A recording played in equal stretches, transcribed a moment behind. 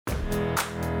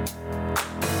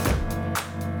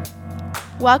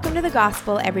Welcome to the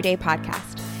Gospel Everyday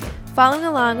Podcast, following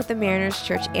along with the Mariners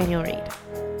Church Annual Read.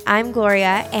 I'm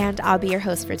Gloria, and I'll be your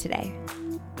host for today.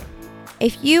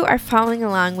 If you are following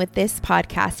along with this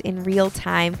podcast in real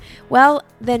time, well,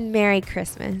 then Merry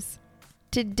Christmas.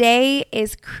 Today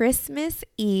is Christmas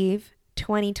Eve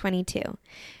 2022.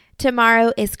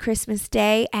 Tomorrow is Christmas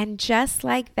Day, and just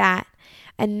like that,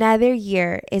 another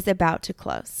year is about to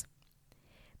close.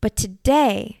 But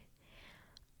today,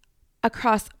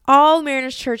 across all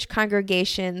Mariners Church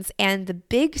congregations and the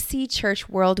Big C Church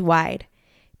worldwide,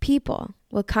 people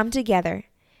will come together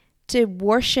to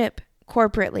worship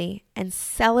corporately and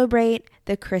celebrate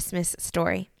the Christmas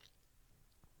story.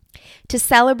 To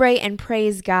celebrate and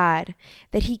praise God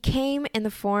that He came in the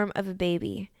form of a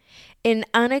baby in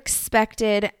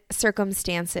unexpected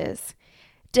circumstances,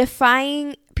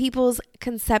 defying people's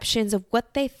conceptions of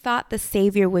what they thought the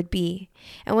Savior would be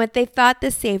and what they thought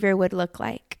the Savior would look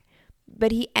like.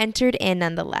 But He entered in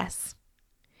nonetheless.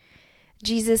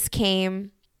 Jesus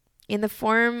came in the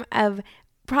form of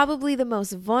probably the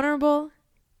most vulnerable,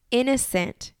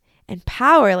 innocent, and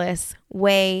powerless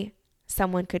way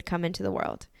someone could come into the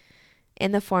world,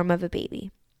 in the form of a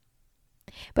baby.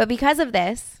 But because of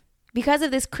this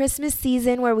Christmas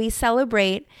season where we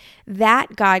celebrate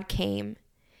that God came,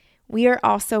 we are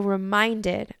also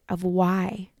reminded of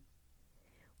why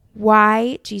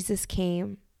Jesus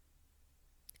came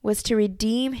was to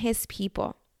redeem His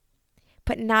people.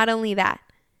 But not only that,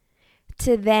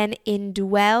 to then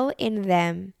indwell in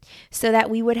them so that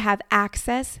we would have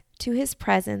access to His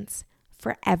presence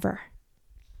forever.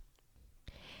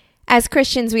 As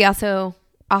Christians, we also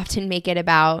often make it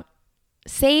about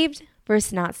saved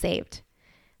versus not saved.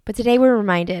 But today we're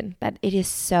reminded that it is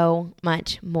so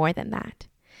much more than that.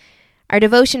 Our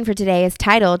devotion for today is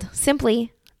titled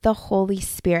simply, The Holy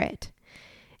Spirit.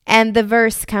 And the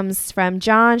verse comes from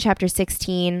John chapter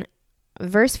 16,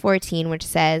 verse 14, which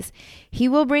says, "He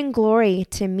will bring glory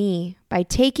to me by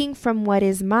taking from what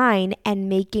is mine and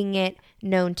making it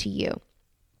known to you."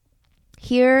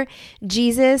 Here,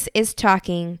 Jesus is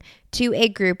talking to a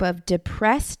group of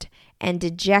depressed and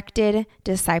dejected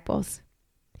disciples.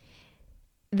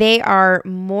 They are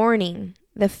mourning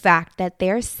the fact that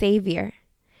their Savior,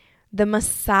 the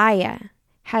Messiah,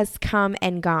 has come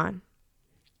and gone.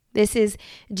 This is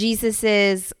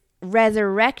Jesus's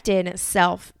resurrected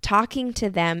self talking to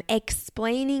them,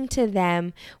 explaining to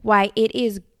them why it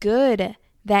is good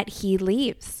that He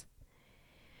leaves.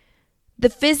 The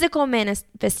physical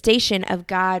manifestation of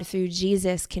God through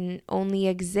Jesus can only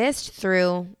exist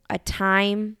through a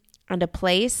time and a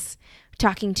place,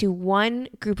 talking to one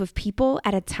group of people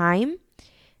at a time,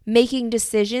 making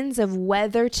decisions of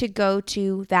whether to go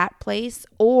to that place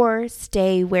or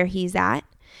stay where He's at,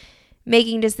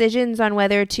 making decisions on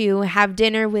whether to have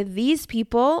dinner with these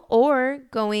people or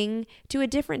going to a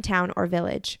different town or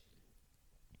village.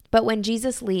 But when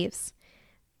Jesus leaves,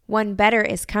 one better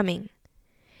is coming.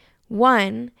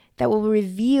 One that will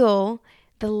reveal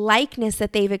the likeness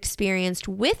that they've experienced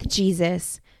with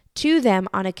Jesus to them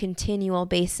on a continual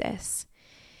basis.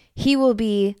 He will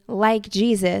be like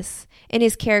Jesus in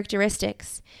His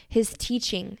characteristics, His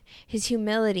teaching, His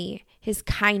humility, His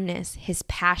kindness, His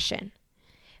passion.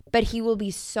 But He will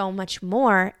be so much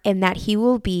more in that He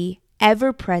will be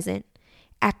ever present,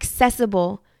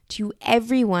 accessible to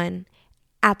everyone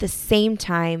at the same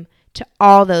time, to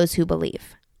all those who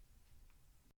believe.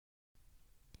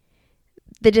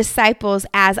 The disciples,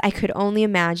 as I could only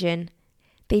imagine,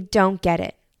 they don't get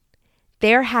it.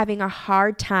 They're having a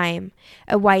hard time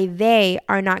of why they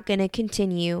are not going to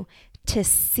continue to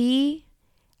see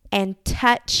and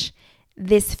touch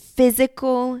this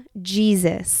physical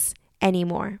Jesus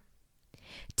anymore,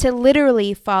 to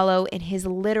literally follow in His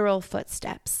literal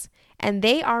footsteps. And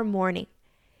they are mourning.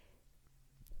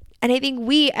 And I think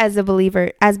we as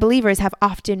believers have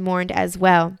often mourned as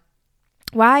well.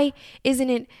 Why isn't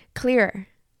it clearer?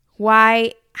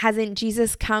 Why hasn't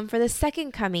Jesus come for the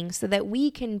second coming so that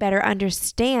we can better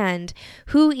understand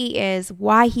who He is,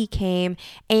 why He came,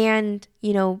 and,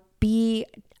 be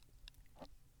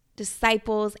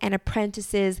disciples and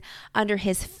apprentices under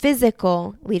His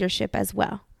physical leadership as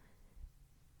well?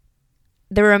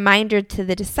 The reminder to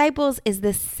the disciples is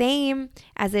the same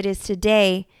as it is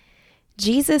today.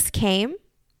 Jesus came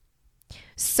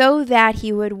so that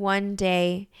He would one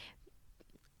day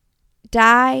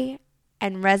die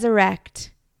and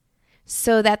resurrect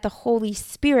so that the Holy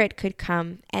Spirit could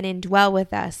come and indwell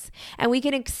with us. And we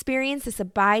can experience this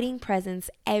abiding presence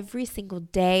every single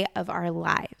day of our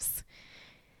lives.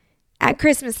 At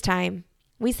Christmas time,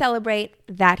 we celebrate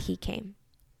that He came.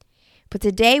 But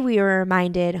today we are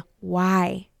reminded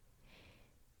why.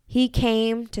 He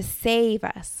came to save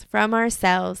us from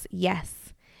ourselves,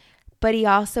 yes, but he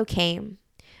also came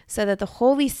so that the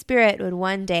Holy Spirit would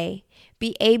one day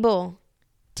be able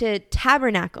to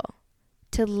tabernacle,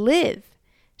 to live,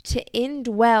 to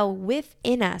indwell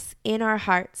within us in our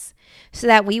hearts, so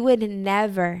that we would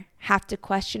never have to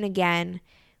question again,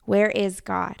 where is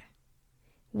God?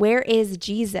 Where is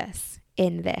Jesus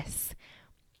in this?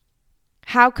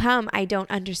 How come I don't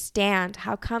understand?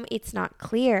 How come it's not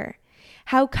clear?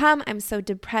 How come I'm so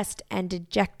depressed and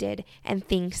dejected and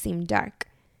things seem dark?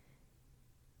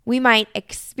 We might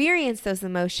experience those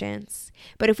emotions,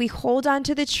 but if we hold on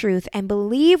to the truth and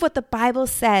believe what the Bible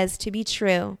says to be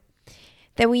true,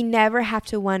 then we never have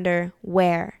to wonder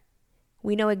where.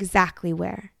 We know exactly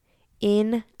where.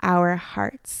 In our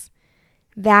hearts.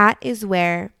 That is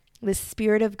where the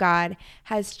Spirit of God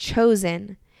has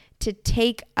chosen to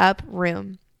take up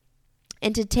room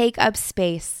and to take up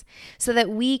space so that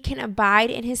we can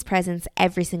abide in his presence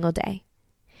every single day.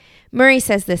 Murray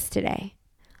says this today: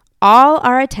 all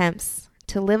our attempts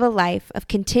to live a life of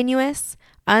continuous,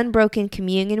 unbroken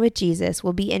communion with Jesus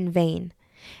will be in vain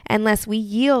unless we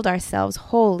yield ourselves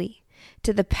wholly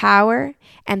to the power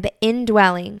and the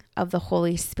indwelling of the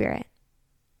Holy Spirit.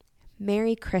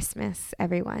 Merry Christmas,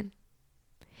 everyone.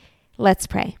 Let's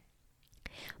pray.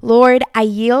 Lord, I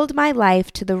yield my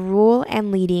life to the rule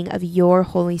and leading of your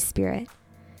Holy Spirit.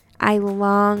 I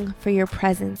long for your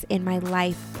presence in my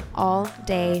life all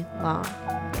day long.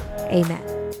 Amen.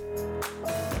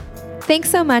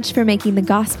 Thanks so much for making the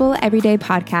Gospel Everyday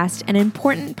podcast an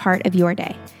important part of your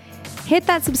day. Hit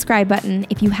that subscribe button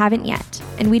if you haven't yet,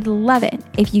 and we'd love it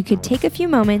if you could take a few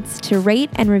moments to rate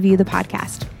and review the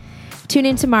podcast. Tune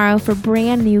in tomorrow for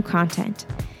brand new content.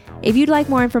 If you'd like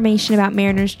more information about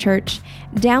Mariners Church,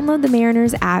 download the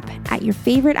Mariners app at your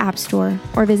favorite app store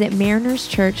or visit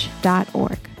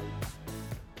marinerschurch.org.